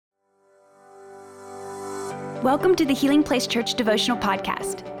Welcome to the Healing Place Church Devotional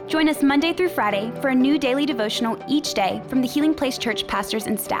Podcast. Join us Monday through Friday for a new daily devotional each day from the Healing Place Church pastors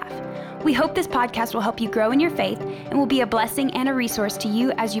and staff. We hope this podcast will help you grow in your faith and will be a blessing and a resource to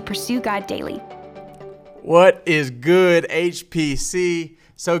you as you pursue God daily. What is good, HPC?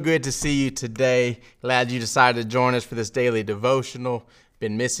 So good to see you today. Glad you decided to join us for this daily devotional.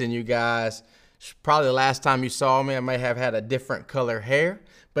 Been missing you guys. Probably the last time you saw me, I may have had a different color hair.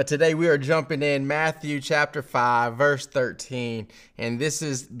 But today we are jumping in Matthew chapter 5, verse 13. And this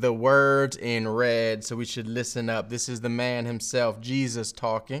is the words in red, so we should listen up. This is the man himself, Jesus,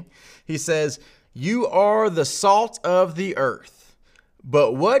 talking. He says, "You are the salt of the earth.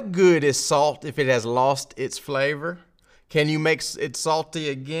 But what good is salt if it has lost its flavor? Can you make it salty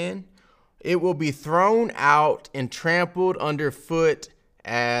again? It will be thrown out and trampled underfoot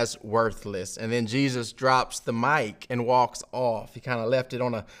as worthless." And then Jesus drops the mic and walks off. He kind of left it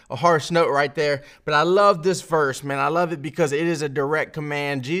on a harsh note right there. But I love this verse, man. I love it because it is a direct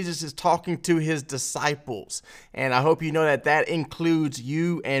command. Jesus is talking to his disciples. And I hope you know that that includes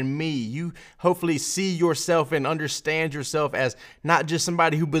you and me. You hopefully see yourself and understand yourself as not just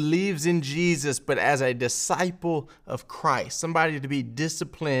somebody who believes in Jesus, but as a disciple of Christ. Somebody to be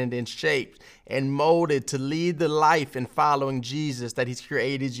disciplined and shaped and molded to lead the life in following Jesus that he's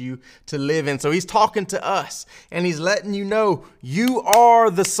created you to live in. So he's talking to us and he's letting you know you are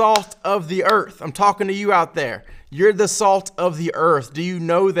the salt of the earth. I'm talking to you out there. You're the salt of the earth. Do you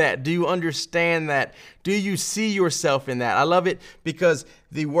know that? Do you understand that? Do you see yourself in that? I love it because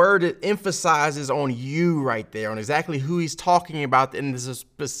the word it emphasizes on you right there, on exactly who he's talking about, and there's a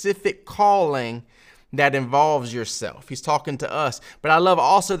specific calling that involves yourself. He's talking to us. But I love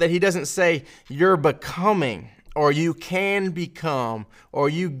also that he doesn't say you're becoming or you can become or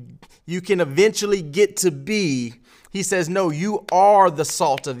you can eventually get to be. He says, no, you are the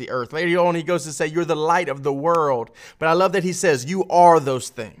salt of the earth. Later on, he goes to say you're the light of the world. But I love that he says you are those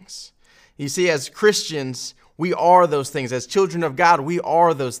things. You see, as Christians, we are those things. As children of God, we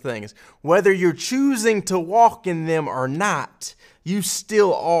are those things. Whether you're choosing to walk in them or not, you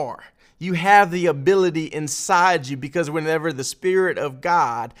still are. You have the ability inside you because whenever the Spirit of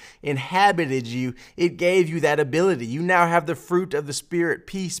God inhabited you, it gave you that ability. You now have the fruit of the Spirit: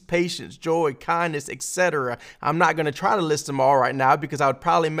 peace, patience, joy, kindness, etc. I'm not going to try to list them all right now because I would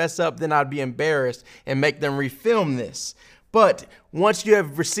probably mess up, then I'd be embarrassed and make them refilm this. But once you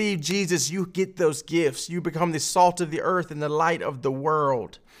have received Jesus, you get those gifts. You become the salt of the earth and the light of the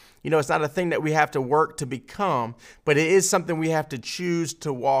world. You know, it's not a thing that we have to work to become, but it is something we have to choose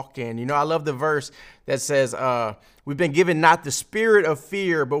to walk in. You know, I love the verse that says, we've been given not the spirit of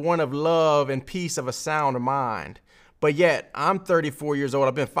fear, but one of love and peace, of a sound mind. But yet, I'm 34 years old.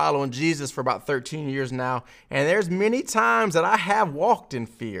 I've been following Jesus for about 13 years now. And there's many times that I have walked in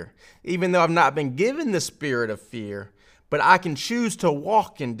fear, even though I've not been given the spirit of fear, but I can choose to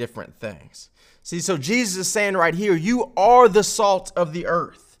walk in different things. See, so Jesus is saying right here, you are the salt of the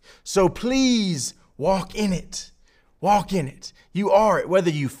earth. So please walk in it. Walk in it. You are it, whether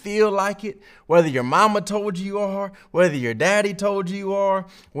you feel like it, whether your mama told you are, whether your daddy told you are,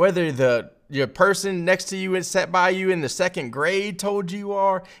 whether your person next to you and sat by you in the second grade told you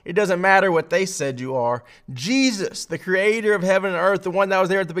are. It doesn't matter what they said you are. Jesus, the creator of heaven and earth, the one that was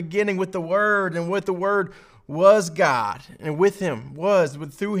there at the beginning with the Word, and with the Word was God, and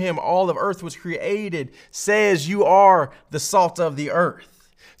through him all of earth was created, says you are the salt of the earth.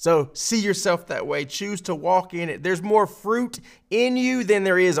 So see yourself that way. Choose to walk in it. There's more fruit in you than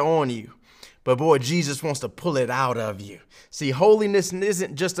there is on you. But boy, Jesus wants to pull it out of you. See, holiness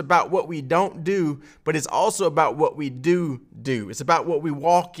isn't just about what we don't do, but it's also about what we do. It's about what we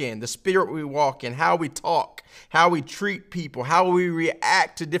walk in, the spirit we walk in, how we talk, how we treat people, how we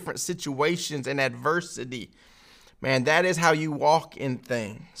react to different situations and adversity. Man, that is how you walk in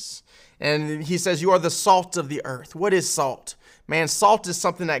things. And he says you are the salt of the earth. What is salt? Man, salt is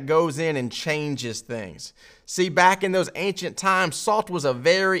something that goes in and changes things. See, back in those ancient times, salt was a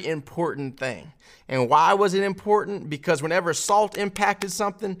very important thing. And why was it important? Because whenever salt impacted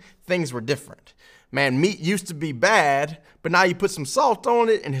something, things were different. Man, meat used to be bad, but now you put some salt on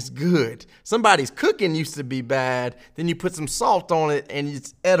it and it's good. Somebody's cooking used to be bad, then you put some salt on it and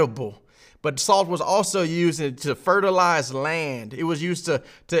it's edible. But salt was also used to fertilize land. It was used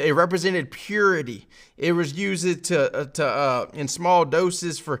it represented purity. It was used in small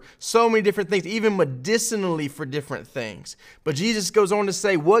doses for so many different things, even medicinally for different things. But Jesus goes on to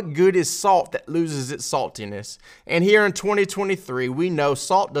say, what good is salt that loses its saltiness? And here in 2023, we know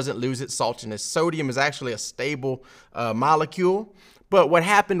salt doesn't lose its saltiness. Sodium is actually a stable molecule. But what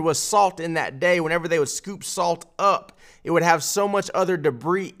happened was salt in that day, whenever they would scoop salt up, it would have so much other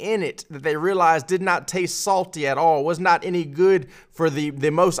debris in it that they realized did not taste salty at all, was not any good for the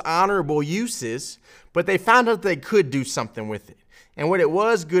most honorable uses, but they found out they could do something with it. And what it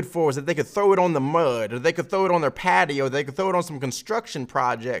was good for was that they could throw it on the mud, or they could throw it on their patio, or they could throw it on some construction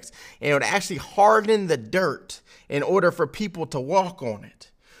projects, and it would actually harden the dirt in order for people to walk on it.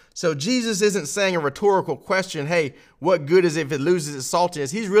 So Jesus isn't saying a rhetorical question, hey, what good is it if it loses its saltiness?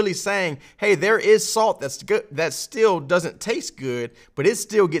 He's really saying, hey, there is salt that's good, that still doesn't taste good, but it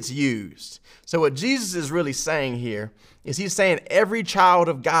still gets used. So what Jesus is really saying here is he's saying every child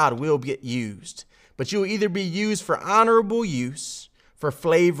of God will get used, but you will either be used for honorable use, for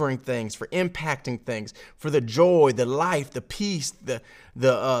flavoring things, for impacting things, for the joy, the life, the peace,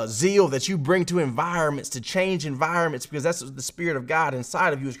 the zeal that you bring to environments, to change environments, because that's what the Spirit of God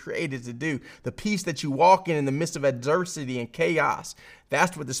inside of you is created to do. The peace that you walk in the midst of adversity and chaos,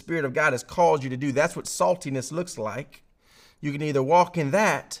 that's what the Spirit of God has called you to do. That's what saltiness looks like. You can either walk in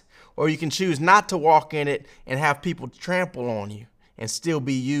that, or you can choose not to walk in it and have people trample on you and still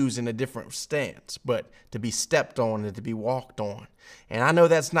be used in a different stance, but to be stepped on and to be walked on. And I know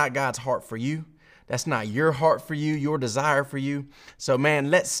that's not God's heart for you. That's not your heart for you, your desire for you. So,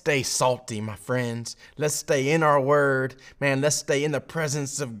 man, let's stay salty, my friends. Let's stay in our word. Man, let's stay in the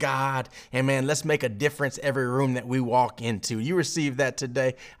presence of God. And, man, let's make a difference every room that we walk into. You received that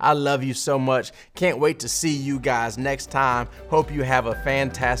today. I love you so much. Can't wait to see you guys next time. Hope you have a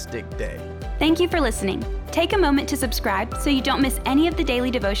fantastic day. Thank you for listening. Take a moment to subscribe so you don't miss any of the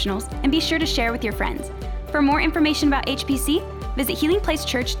daily devotionals, and be sure to share with your friends. For more information about HPC, visit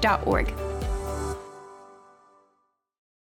healingplacechurch.org.